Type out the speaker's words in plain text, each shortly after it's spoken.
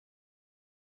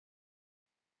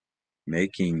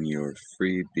making your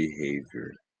free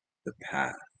behavior the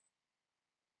path.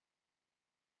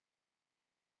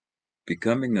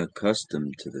 Becoming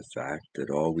accustomed to the fact that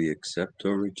all we accept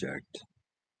or reject,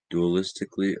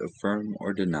 dualistically affirm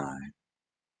or deny,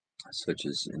 such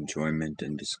as enjoyment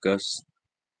and disgust,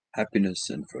 happiness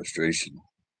and frustration,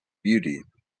 beauty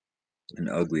and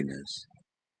ugliness,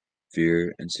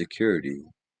 fear and security,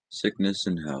 sickness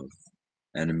and health,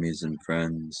 enemies and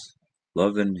friends,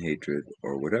 love and hatred,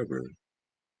 or whatever,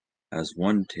 as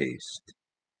one taste.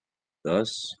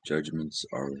 Thus, judgments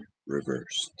are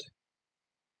reversed.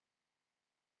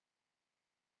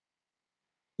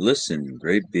 Listen,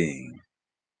 great being,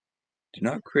 do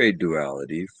not create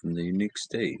duality from the unique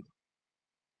state.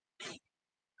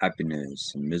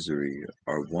 Happiness and misery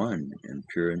are one in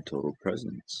pure and total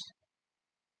presence.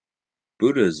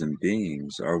 Buddhas and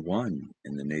beings are one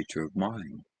in the nature of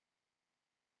mind.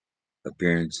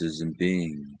 Appearances and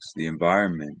beings, the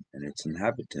environment and its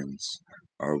inhabitants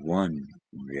are one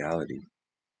in reality.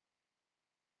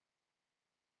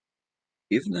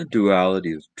 Even the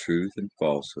duality of truth and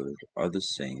falsehood are the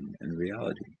same in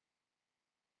reality.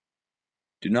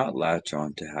 Do not latch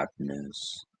on to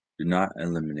happiness. Do not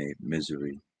eliminate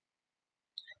misery.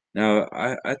 Now,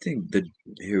 I think that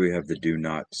here we have the do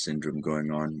not syndrome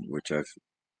going on, which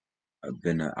I've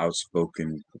been an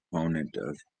outspoken proponent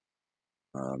of,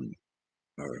 um,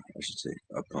 or I should say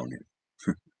opponent,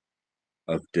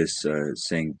 of this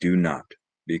saying do not,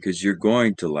 because you're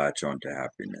going to latch on to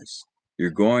happiness. You're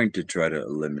going to try to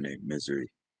eliminate misery.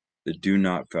 The do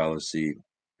not fallacy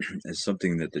is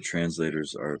something that the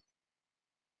translators are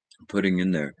putting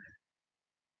in there.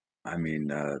 I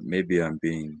mean, maybe I'm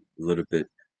being a little bit,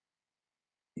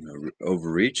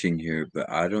 overreaching here, but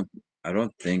I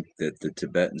don't think that the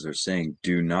Tibetans are saying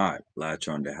do not latch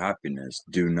on to happiness,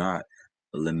 do not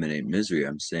eliminate misery.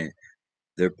 I'm saying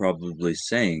they're probably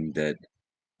saying that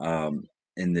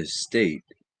in this state,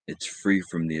 it's free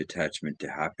from the attachment to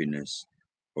happiness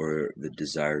or the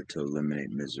desire to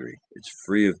eliminate misery. It's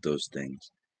free of those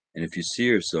things. And if you see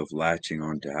yourself latching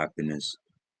on to happiness,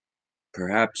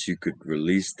 perhaps you could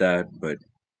release that, but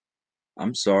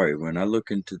I'm sorry, when I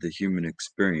look into the human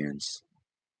experience,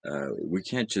 we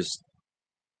can't just,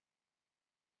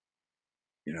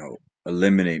 you know,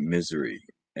 eliminate misery.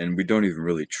 And we don't even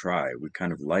really try. We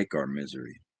kind of like our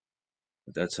misery.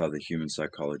 But that's how the human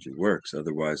psychology works.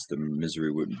 Otherwise, the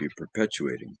misery wouldn't be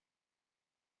perpetuating.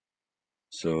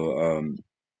 So,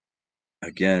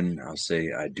 again, I'll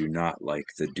say I do not like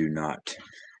the do not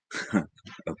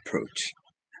approach.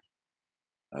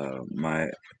 My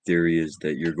theory is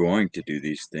that you're going to do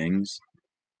these things,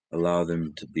 allow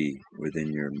them to be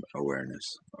within your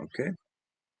awareness. Okay?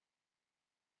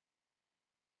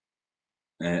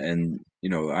 And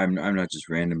I'm not just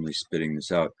randomly spitting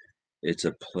this out. It's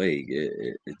a plague.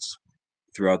 It's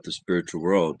throughout the spiritual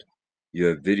world. You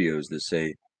have videos that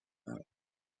say, uh,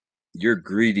 "You're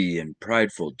greedy and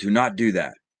prideful. Do not do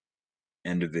that."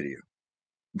 End of video.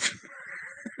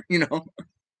 you know,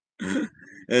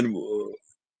 and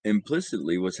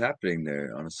implicitly, what's happening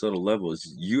there on a subtle level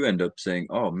is you end up saying,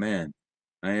 "Oh man,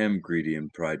 I am greedy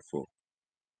and prideful,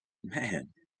 man,"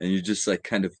 and you just like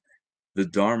kind of the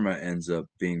Dharma ends up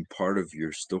being part of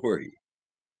your story.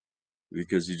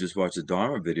 Because you just watch a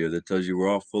Dharma video that tells you we're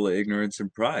all full of ignorance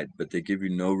and pride, but they give you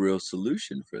no real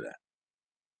solution for that.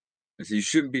 And so you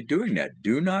shouldn't be doing that.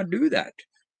 Do not do that.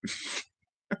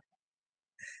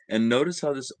 And notice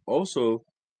how this also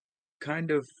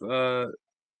kind of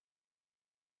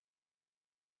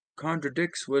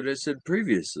contradicts what I said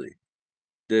previously.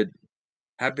 That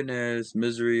happiness,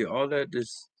 misery, all that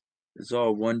is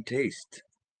all one taste.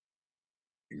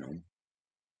 You know.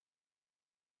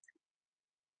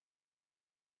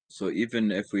 So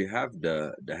even if we have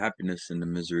the happiness and the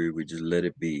misery, we just let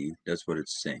it be. That's what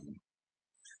it's saying.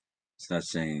 It's not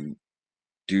saying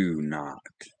do not.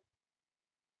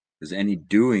 Because any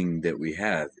doing that we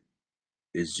have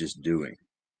is just doing.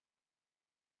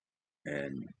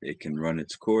 And it can run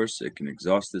its course, it can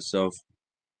exhaust itself,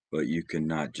 but you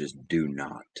cannot just do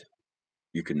not.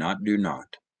 You cannot do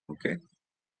not. Okay?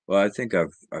 Well, I think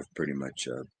I've pretty much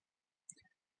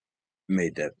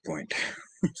made that point.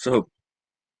 So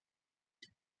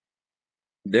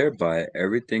thereby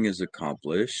everything is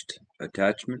accomplished.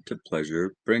 Attachment to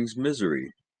pleasure brings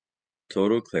misery.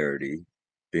 Total clarity,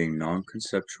 being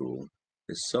non-conceptual,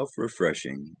 is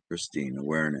self-refreshing, pristine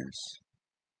awareness.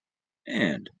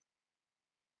 And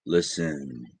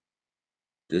listen,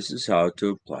 this is how to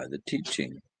apply the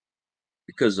teaching.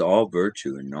 Because all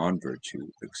virtue and non-virtue,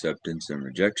 acceptance and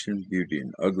rejection, beauty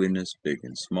and ugliness, big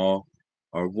and small,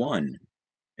 are one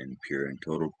in pure and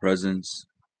total presence,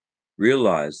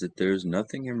 Realize that there is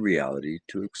nothing in reality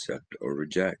to accept or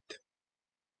reject.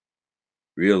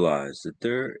 Realize that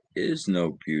there is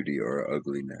no beauty or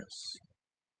ugliness.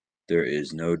 There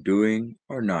is no doing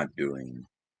or not doing.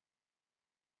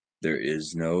 There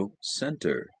is no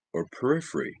center or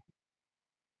periphery.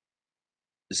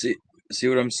 See, see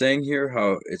what I'm saying here?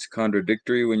 How it's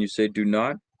contradictory when you say do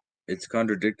not? It's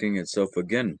contradicting itself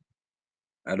again.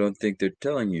 I don't think they're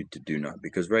telling you to do not,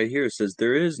 because right here it says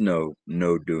there is no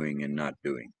doing and not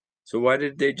doing. So why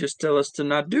did they just tell us to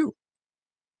not do?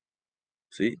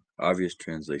 See, obvious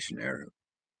translation error.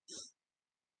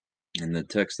 In the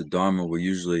text, the Dharma will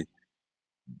usually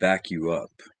back you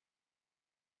up.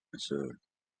 So,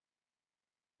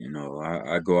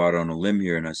 I go out on a limb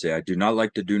here and I say, I do not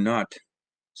like the do not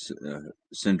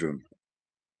syndrome.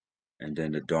 And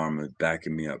then the Dharma is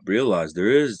backing me up. Realize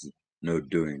there is no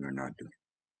doing or not doing.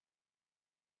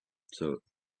 So,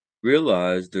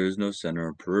 realize there is no center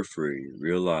or periphery.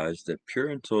 Realize that pure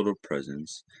and total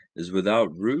presence is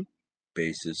without root,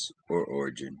 basis, or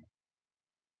origin.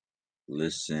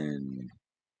 Listen.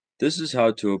 This is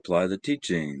how to apply the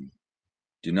teaching.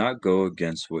 Do not go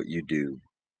against what you do,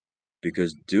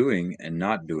 because doing and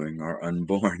not doing are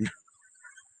unborn.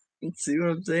 See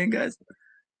what I'm saying, guys?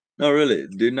 No, really,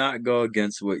 do not go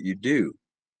against what you do.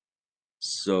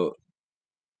 So,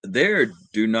 there,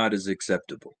 do not is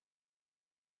acceptable.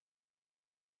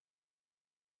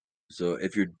 So,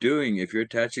 if you're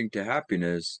attaching to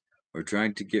happiness or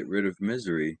trying to get rid of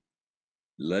misery,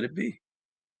 let it be.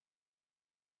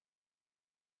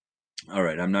 All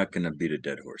right, I'm not going to beat a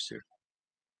dead horse here.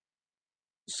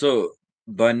 So,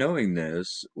 by knowing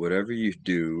this, whatever you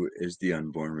do is the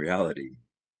unborn reality.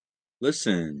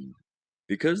 Listen,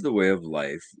 because the way of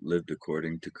life lived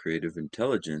according to creative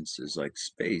intelligence is like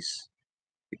space,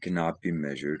 it cannot be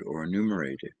measured or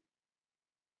enumerated.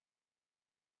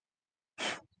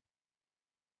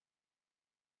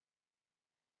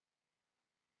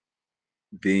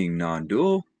 Being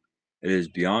non-dual, it is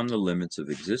beyond the limits of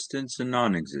existence and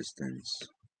non-existence.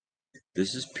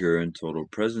 This is pure and total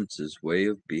presence's way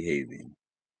of behaving.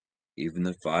 Even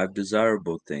the five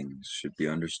desirable things should be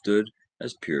understood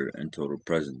as pure and total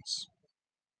presence.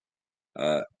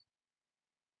 Uh,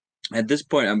 at this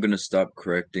point, I'm going to stop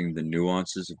correcting the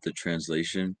nuances of the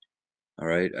translation. All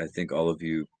right, I think all of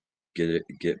you get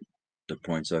the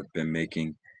points I've been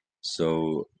making.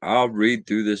 So I'll read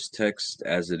through this text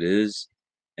as it is,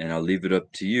 and I'll leave it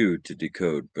up to you to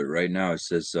decode. But right now it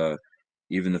says,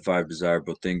 even the five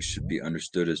desirable things should be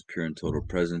understood as pure and total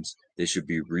presence. They should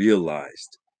be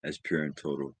realized as pure and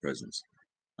total presence.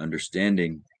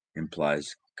 Understanding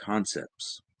implies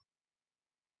concepts.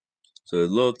 So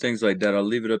little things like that, I'll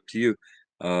leave it up to you.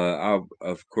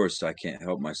 Of course, I can't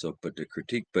help myself but to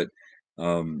critique, but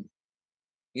um,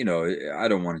 I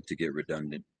don't want it to get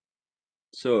redundant.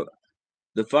 So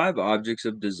the five objects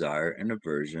of desire and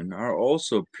aversion are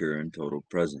also pure and total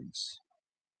presence.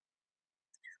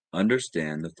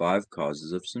 Understand the five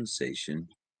causes of sensation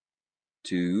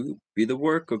to be the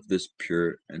work of this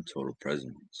pure and total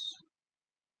presence.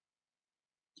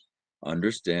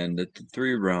 Understand that the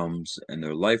three realms and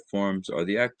their life forms are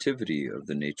the activity of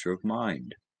the nature of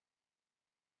mind.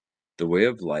 The way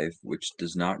of life which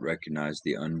does not recognize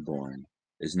the unborn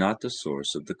is not the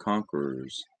source of the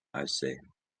conquerors, I say.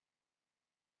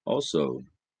 Also,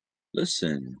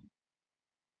 listen.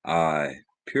 I,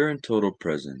 pure and total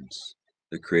presence,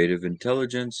 the creative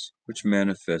intelligence which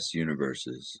manifests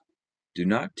universes, do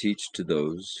not teach to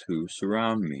those who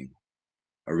surround me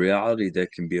a reality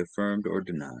that can be affirmed or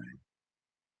denied.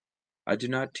 I do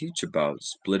not teach about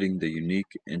splitting the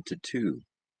unique into two.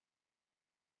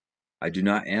 I do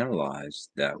not analyze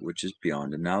that which is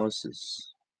beyond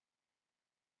analysis.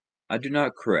 I do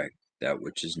not correct that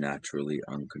which is naturally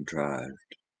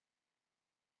uncontrived.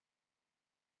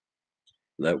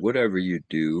 Let whatever you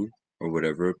do or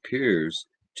whatever appears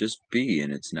just be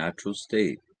in its natural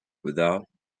state without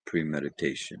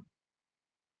premeditation.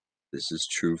 This is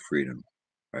true freedom.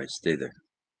 All right, stay there.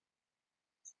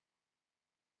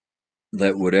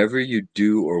 Let whatever you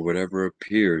do or whatever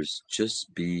appears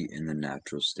just be in the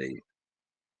natural state.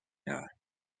 Yeah,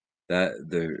 that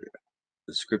the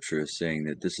scripture is saying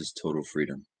that this is total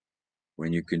freedom.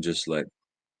 When you can just let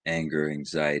anger,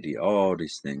 anxiety, all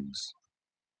these things,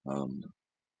 um,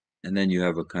 and then you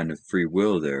have a kind of free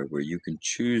will there where you can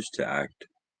choose to act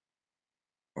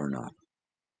or not.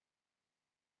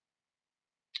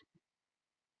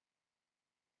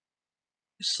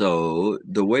 So,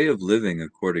 the way of living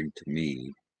according to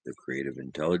me, the creative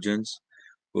intelligence,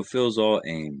 fulfills all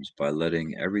aims by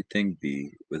letting everything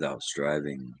be without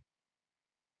striving.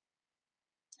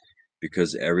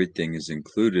 Because everything is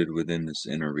included within this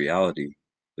inner reality,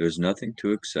 there is nothing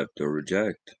to accept or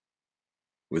reject.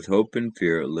 With hope and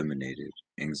fear eliminated,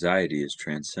 anxiety is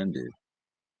transcended.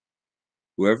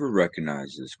 Whoever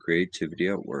recognizes creativity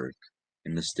at work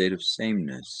in the state of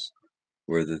sameness,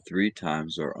 where the three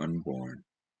times are unborn,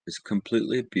 is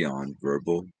completely beyond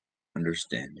verbal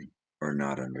understanding or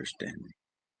not understanding.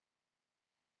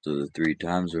 So the three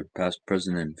times are past,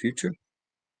 present, and future.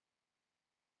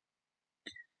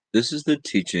 This is the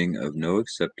teaching of no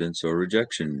acceptance or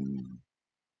rejection.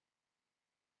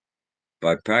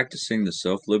 By practicing the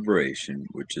self-liberation,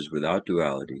 which is without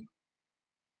duality,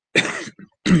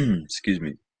 excuse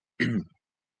me,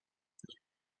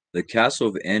 the castle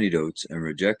of antidotes and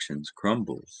rejections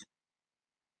crumbles.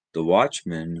 The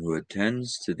watchman who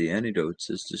attends to the antidotes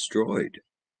is destroyed.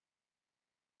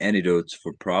 Antidotes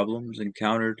for problems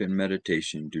encountered in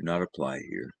meditation do not apply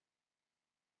here.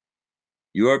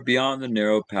 You are beyond the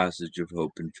narrow passage of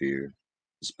hope and fear.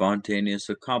 The spontaneous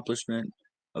accomplishment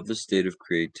of the state of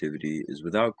creativity is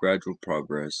without gradual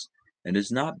progress and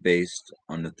is not based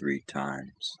on the three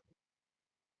times.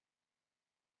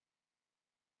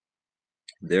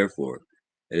 Therefore,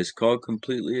 it is called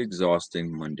completely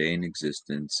exhausting mundane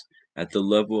existence at the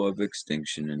level of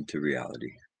extinction into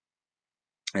reality.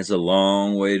 That's a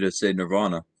long way to say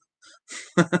nirvana.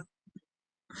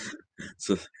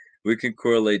 So we can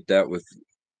correlate that with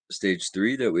stage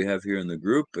 3 that we have here in the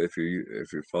group. If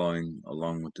you're following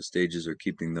along with the stages or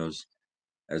keeping those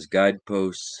as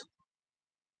guideposts,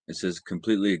 it says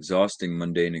completely exhausting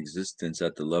mundane existence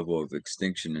at the level of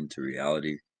extinction into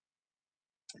reality.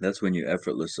 That's when you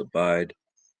effortless abide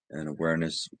and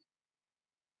awareness.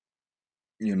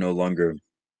 You're no longer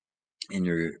in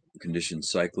your conditioned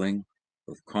cycling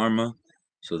of karma,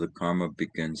 so the karma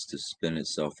begins to spin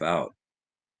itself out.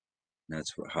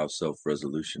 That's how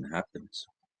self-resolution happens.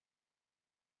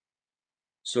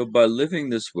 So by living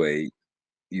this way,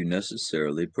 you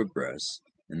necessarily progress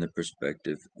in the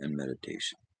perspective and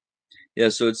meditation. Yeah,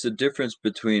 so it's the difference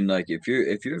between, like, if you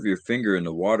have your finger in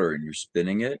the water and you're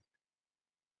spinning it,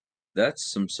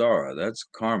 that's samsara, that's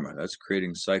karma, that's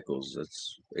creating cycles,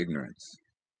 that's ignorance.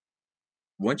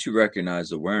 Once you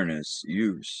recognize awareness,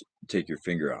 you take your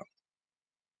finger out.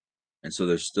 And so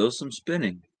there's still some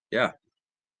spinning, yeah,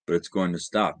 but it's going to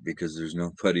stop because there's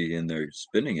nobody in there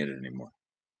spinning it anymore.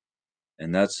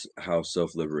 And that's how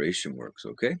self-liberation works,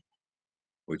 okay?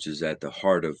 Which is at the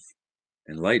heart of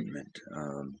enlightenment.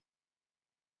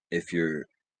 If you're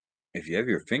if you have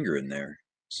your finger in there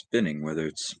spinning, whether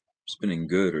it's spinning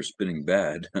good or spinning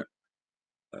bad,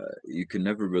 you can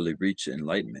never really reach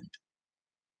enlightenment.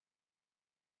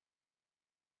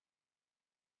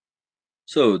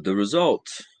 So the result,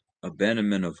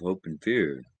 abandonment of hope and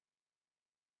fear.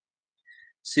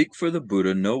 Seek for the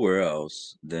Buddha nowhere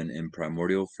else than in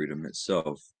primordial freedom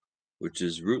itself, which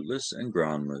is rootless and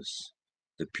groundless,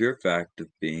 the pure fact of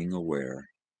being aware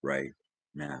right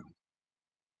now.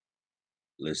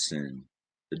 Listen,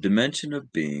 the dimension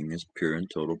of being is pure and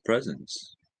total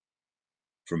presence.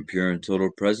 From pure and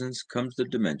total presence comes the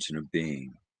dimension of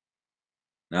being.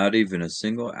 Not even a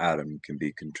single atom can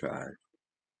be contrived.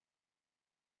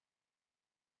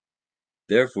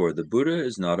 Therefore, the Buddha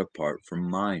is not apart from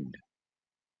mind.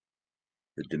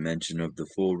 The dimension of the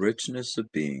full richness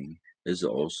of being is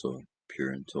also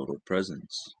pure and total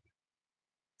presence.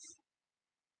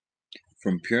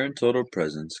 From pure and total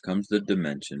presence comes the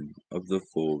dimension of the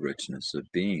full richness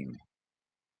of being.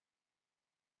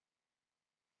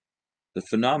 The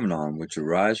phenomenon which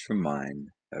arise from mind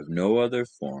have no other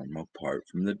form apart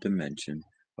from the dimension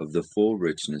of the full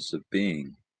richness of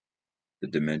being. The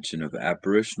dimension of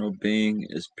apparitional being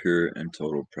is pure and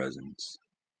total presence.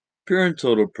 Pure and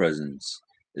total presence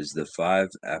is the five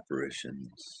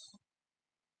apparitions.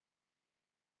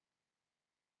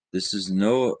 This is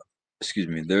no,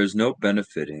 there is no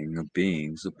benefiting of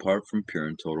beings apart from pure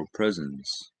and total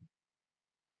presence.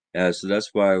 Yeah, so that's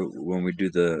why when we do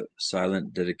the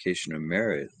silent dedication of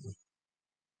merit,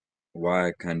 why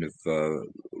I kind of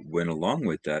went along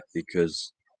with that,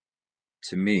 because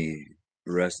to me,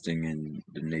 resting in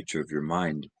the nature of your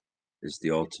mind is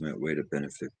the ultimate way to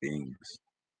benefit beings.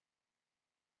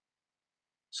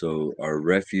 So our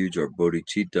refuge, our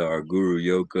bodhicitta, our guru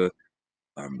yoga,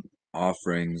 our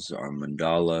offerings, our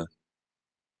mandala,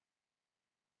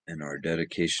 and our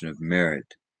dedication of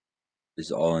merit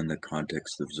is all in the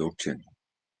context of Dzogchen.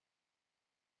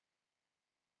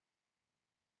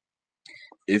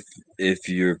 If if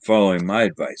you're following my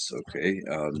advice, okay,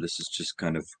 this is just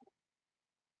kind of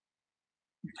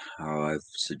how I've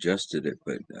suggested it,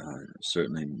 but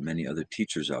certainly many other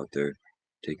teachers out there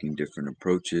taking different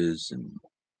approaches, and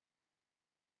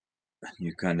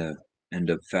you kind of end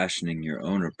up fashioning your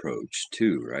own approach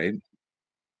too, right?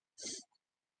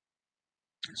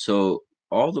 So,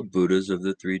 all the Buddhas of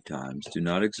the three times do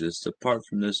not exist apart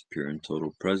from this pure and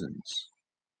total presence.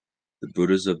 The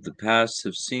Buddhas of the past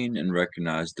have seen and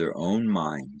recognized their own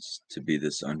minds to be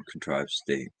this uncontrived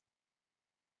state.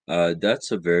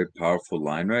 That's a very powerful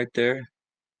line right there.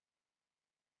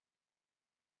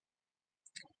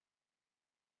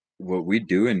 What we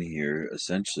do in here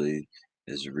essentially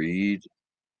is read,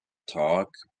 talk,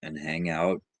 and hang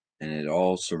out, and it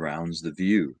all surrounds the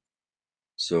view.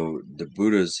 So the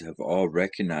Buddhas have all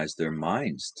recognized their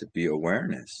minds to be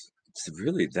awareness. It's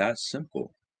really that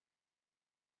simple.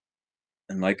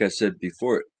 And like I said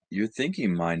before, your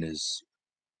thinking mind is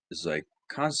like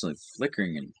constantly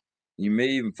flickering, and you may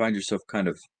even find yourself kind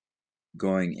of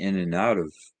going in and out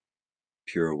of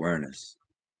pure awareness.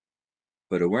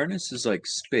 But awareness is like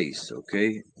space,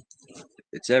 okay?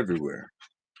 It's everywhere.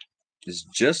 It's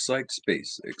just like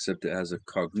space, except it has a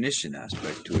cognition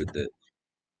aspect to it that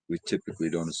we typically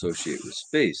don't associate with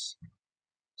space.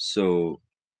 So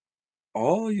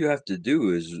all you have to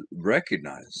do is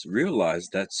realize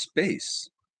that space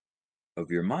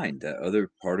of your mind, that other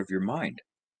part of your mind.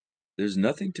 There's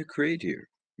nothing to create here,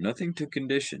 nothing to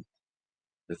condition.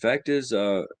 The fact is,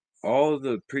 all of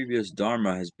the previous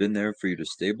Dharma has been there for you to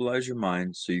stabilize your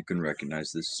mind so you can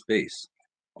recognize this space.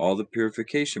 All the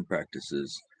purification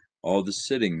practices, all the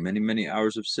sitting, many, many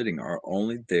hours of sitting are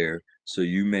only there so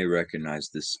you may recognize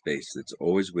this space that's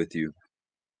always with you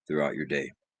throughout your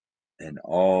day. And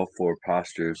all four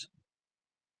postures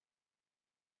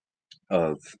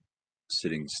of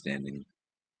sitting, standing,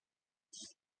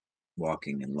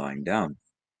 walking, and lying down.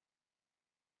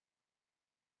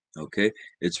 Okay?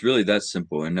 It's really that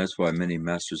simple. And that's why many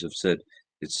masters have said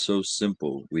it's so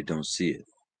simple we don't see it.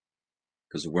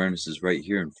 Because awareness is right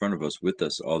here in front of us with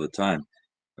us all the time.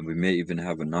 And we may even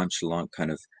have a nonchalant kind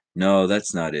of, no,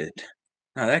 that's not it.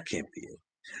 No, that can't be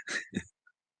it.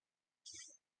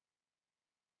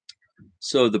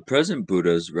 So the present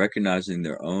Buddhas, recognizing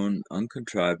their own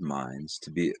uncontrived minds to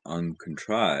be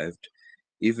uncontrived,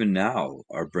 even now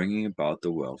are bringing about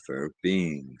the welfare of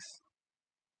beings.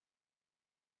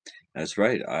 That's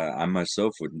right. I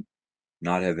myself would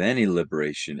not have any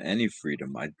liberation, any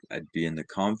freedom. I'd be in the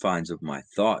confines of my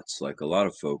thoughts, like a lot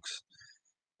of folks,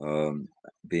 um,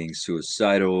 being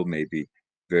suicidal, maybe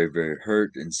very, very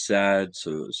hurt and sad,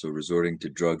 so resorting to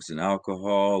drugs and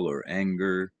alcohol or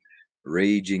anger,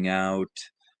 raging out,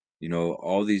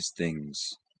 all these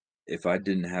things. If I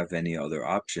didn't have any other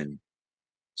option,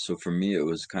 so for me it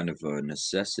was kind of a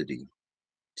necessity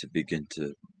to begin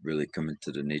to really come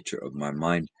into the nature of my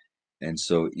mind. And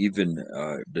so even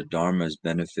the Dharma is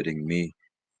benefiting me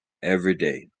every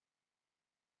day.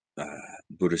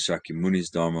 Buddha Shakyamuni's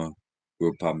Dharma,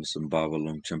 Guru Padmasambhava,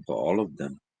 Longchenpa, all of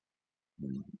them.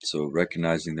 So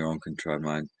recognizing their own contrived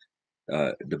mind,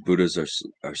 the Buddhas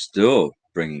are still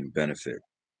bringing benefit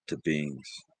to beings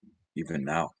even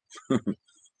now.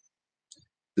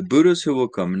 The Buddhas who will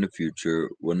come in the future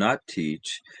will not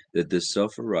teach that this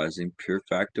self-arising pure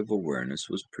fact of awareness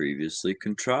was previously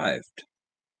contrived.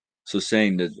 So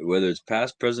saying that whether it's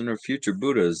past, present, or future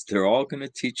Buddhas, they're all going to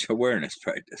teach awareness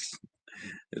practice.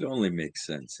 It only makes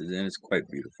sense, and it's quite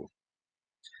beautiful.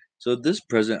 So this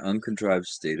present uncontrived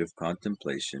state of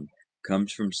contemplation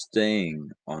comes from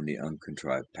staying on the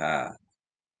uncontrived path.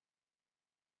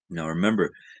 Now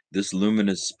remember, this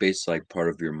luminous space-like part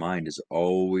of your mind is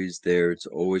always there. It's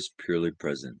always purely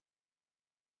present.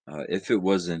 If it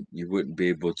wasn't, you wouldn't be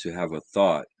able to have a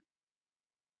thought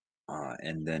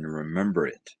and then remember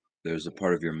it. There's a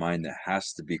part of your mind that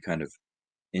has to be kind of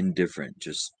indifferent,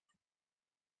 just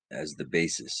as the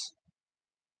basis.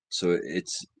 So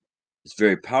it's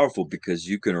very powerful because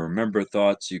you can remember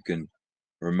thoughts, you can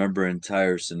remember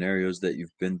entire scenarios that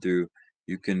you've been through.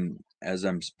 You can, as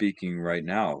I'm speaking right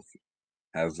now,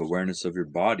 have awareness of your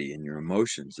body and your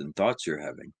emotions and thoughts you're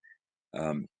having.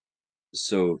 Um,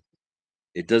 so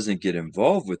it doesn't get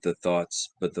involved with the thoughts,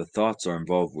 but the thoughts are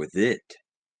involved with it.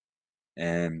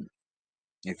 And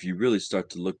if you really start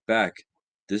to look back,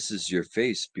 this is your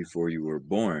face before you were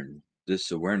born. This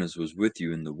awareness was with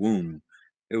you in the womb.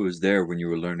 It was there when you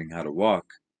were learning how to walk.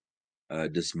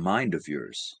 This mind of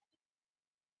yours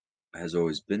has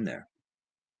always been there.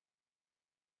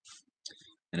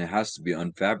 And it has to be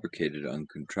unfabricated,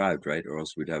 uncontrived, right? Or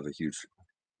else we'd have a huge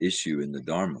issue in the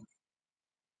Dharma.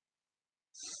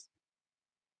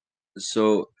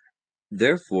 So,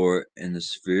 therefore, in the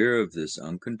sphere of this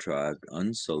uncontrived,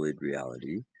 unsullied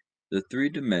reality, the three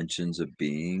dimensions of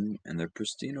being and their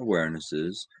pristine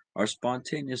awarenesses are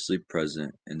spontaneously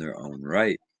present in their own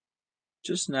right.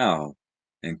 Just now,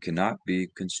 and cannot be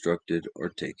constructed or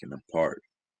taken apart.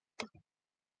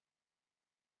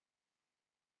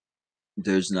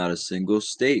 There's not a single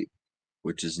state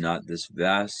which is not this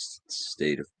vast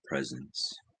state of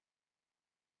presence.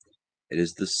 It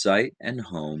is the site and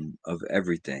home of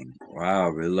everything. Wow, I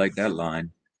really like that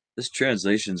line. This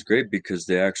translation's great because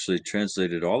they actually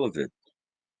translated all of it.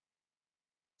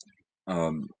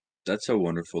 Um, that's a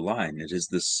wonderful line. It is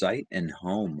the site and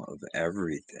home of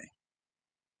everything.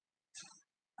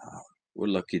 Wow, we're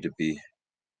lucky to be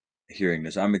hearing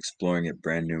this. I'm exploring it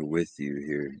brand new with you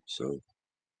here, so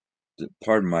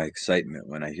pardon my excitement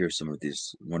when I hear some of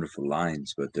these wonderful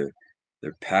lines, but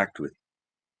they're packed with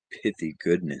pithy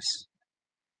goodness.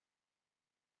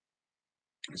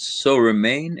 So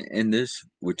remain in this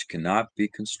which cannot be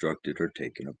constructed or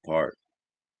taken apart.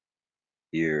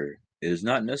 Here, it is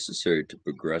not necessary to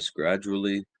progress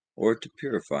gradually or to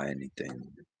purify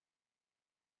anything.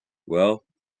 Well,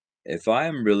 if I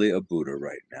am really a Buddha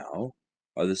right now,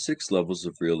 are the six levels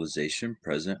of realization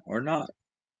present or not?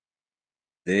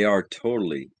 They are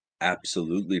totally,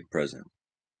 absolutely present.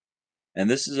 And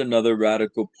this is another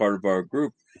radical part of our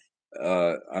group.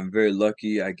 I'm very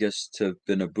lucky, I guess, to have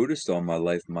been a Buddhist all my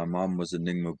life. My mom was a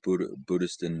Nyingma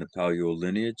Buddhist in the Paleo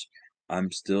lineage.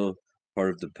 I'm still part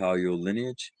of the Paleo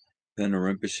lineage. Pena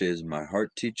Rinpoche is my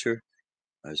heart teacher.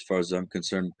 As far as I'm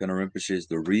concerned, Pena Rinpoche is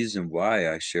the reason why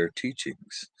I share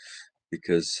teachings,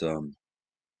 because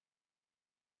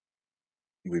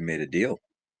we made a deal.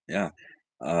 Yeah.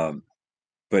 Um,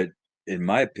 but in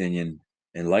my opinion,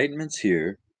 enlightenment's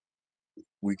here.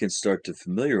 We can start to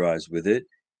familiarize with it.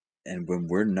 And when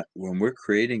we're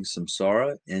creating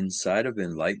samsara inside of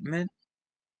enlightenment,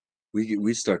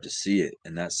 we start to see it,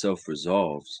 and that self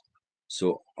resolves.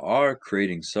 So our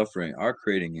creating suffering, our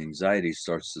creating anxiety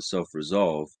starts to self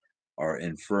resolve. Our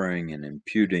inferring and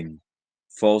imputing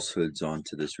falsehoods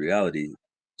onto this reality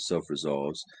self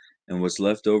resolves, and what's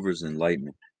left over is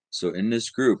enlightenment. So in this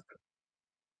group,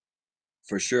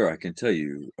 for sure, I can tell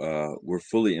you, we're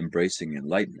fully embracing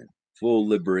enlightenment, full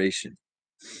liberation.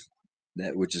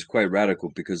 That which is quite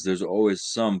radical because there's always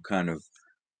some kind of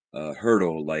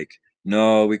hurdle like,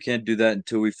 no, we can't do that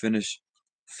until we finish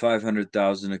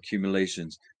 500,000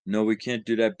 accumulations. No, we can't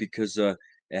do that because it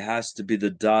has to be the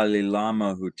Dalai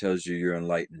Lama who tells you you're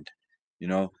enlightened. You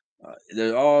know,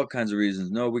 there are all kinds of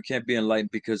reasons. No, we can't be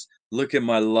enlightened because look at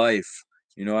my life.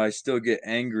 I still get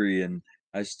angry and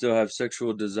I still have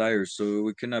sexual desires, so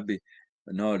we cannot be.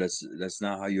 No, that's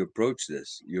not how you approach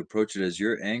this. You approach it as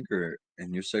your anger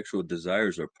and your sexual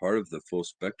desires are part of the full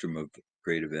spectrum of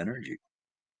creative energy.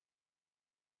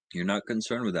 You're not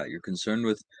concerned with that. You're concerned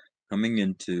with coming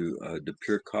into the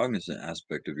pure cognizant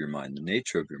aspect of your mind, the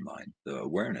nature of your mind, the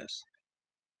awareness,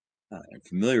 and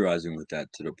familiarizing with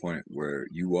that to the point where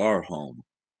you are home.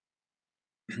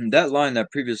 That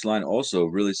previous line also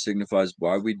really signifies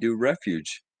why we do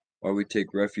refuge, why we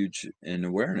take refuge in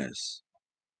awareness.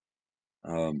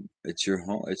 It's your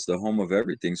home, it's the home of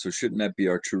everything. So shouldn't that be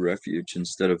our true refuge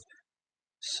instead of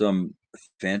some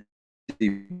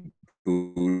fancy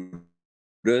Buddha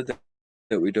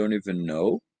that we don't even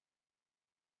know?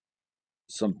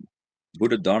 Some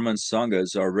Buddha, Dharma, and Sangha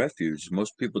is our refuge.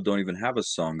 Most people don't even have a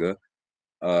Sangha.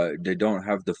 They don't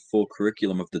have the full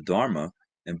curriculum of the Dharma.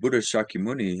 And Buddha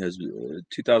Shakyamuni has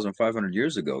 2,500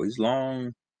 years ago. He's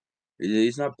long.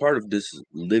 He's not part of this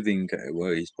living.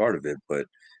 Well, he's part of it, but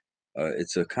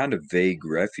it's a kind of vague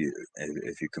refuge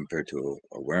if you compare to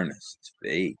awareness. It's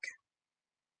vague.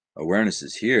 Awareness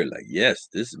is here. Like, yes,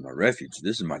 this is my refuge.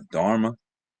 This is my Dharma,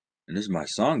 and this is my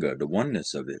Sangha. The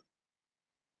oneness of it.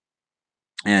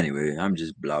 Anyway, I'm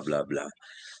just blah blah blah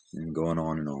and going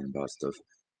on and on about stuff.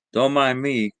 Don't mind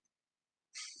me.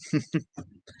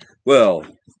 Well,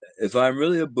 if I'm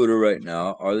really a Buddha right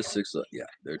now, are the six? Yeah,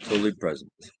 they're totally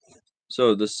present.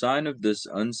 So the sign of this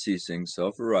unceasing,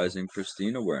 self-arising,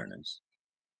 pristine awareness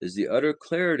is the utter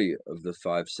clarity of the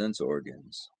five sense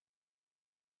organs,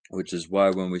 which is why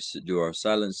when we do our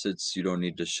silent sits, you don't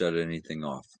need to shut anything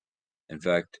off. In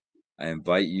fact, I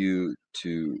invite you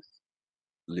to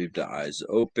leave the eyes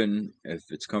open if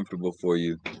it's comfortable for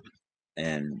you,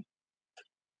 and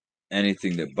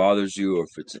anything that bothers you or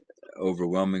if it's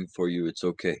overwhelming for you, it's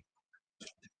okay.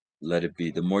 Let it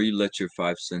be. The more you let your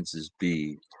five senses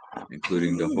be,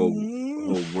 including the whole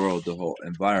world, the whole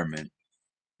environment,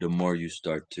 the more you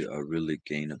start to really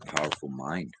gain a powerful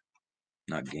mind.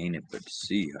 Not gain it, but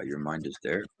see how your mind is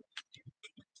there.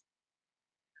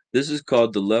 This is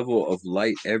called the level of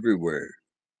light everywhere.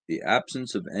 The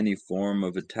absence of any form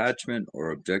of attachment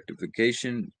or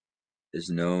objectification is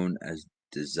known as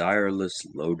desireless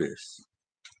lotus.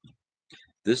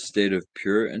 This state of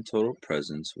pure and total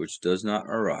presence, which does not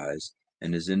arise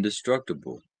and is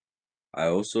indestructible. I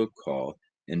also call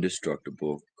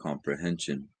indestructible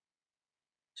comprehension.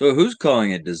 So who's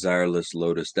calling it desireless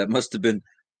lotus? That must have been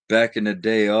back in the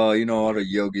day. Oh, all the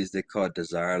yogis, they call it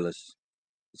desireless.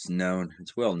 It's known.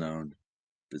 It's well known.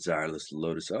 Desireless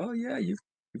lotus. Oh yeah, you've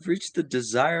reached the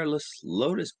desireless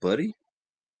lotus, buddy.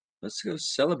 Let's go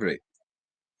celebrate.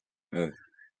 Uh,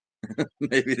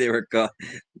 maybe they were called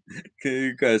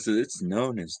because it's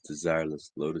known as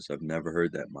desireless lotus. I've never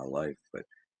heard that in my life, but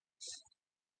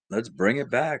let's bring it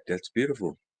back. That's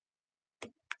beautiful.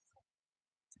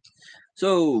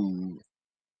 So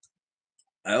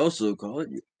I also call it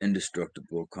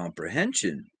indestructible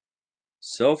comprehension.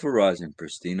 Self-arising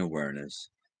pristine awareness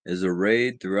is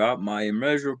arrayed throughout my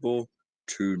immeasurable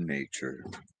true nature.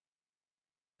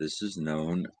 This is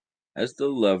known as the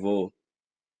level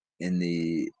in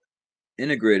the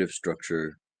integrative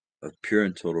structure of pure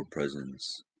and total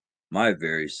presence, my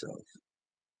very self.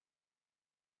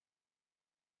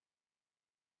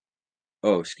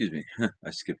 Oh, excuse me. I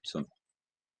skipped some.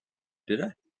 Did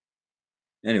I?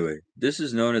 Anyway, this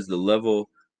is known as the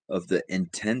level of the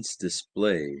intense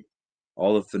display.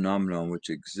 All the phenomena which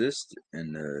exist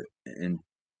in the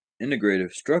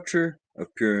integrative structure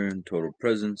of pure and total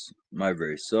presence, my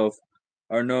very self,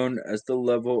 are known as the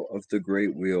level of the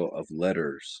great wheel of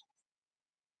letters.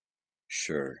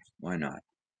 Sure, why not?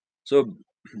 So,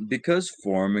 because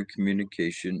form and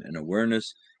communication and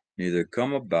awareness neither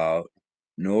come about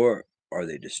nor are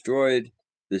they destroyed,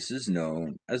 this is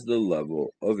known as the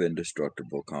level of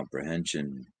indestructible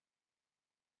comprehension.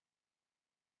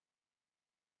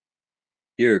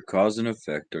 Here, cause and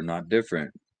effect are not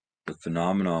different. The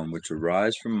phenomenon which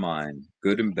arise from mind,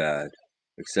 good and bad,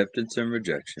 acceptance and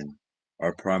rejection,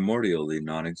 are primordially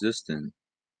non-existent.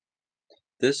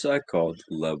 This I call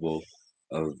the level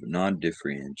of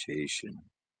non-differentiation.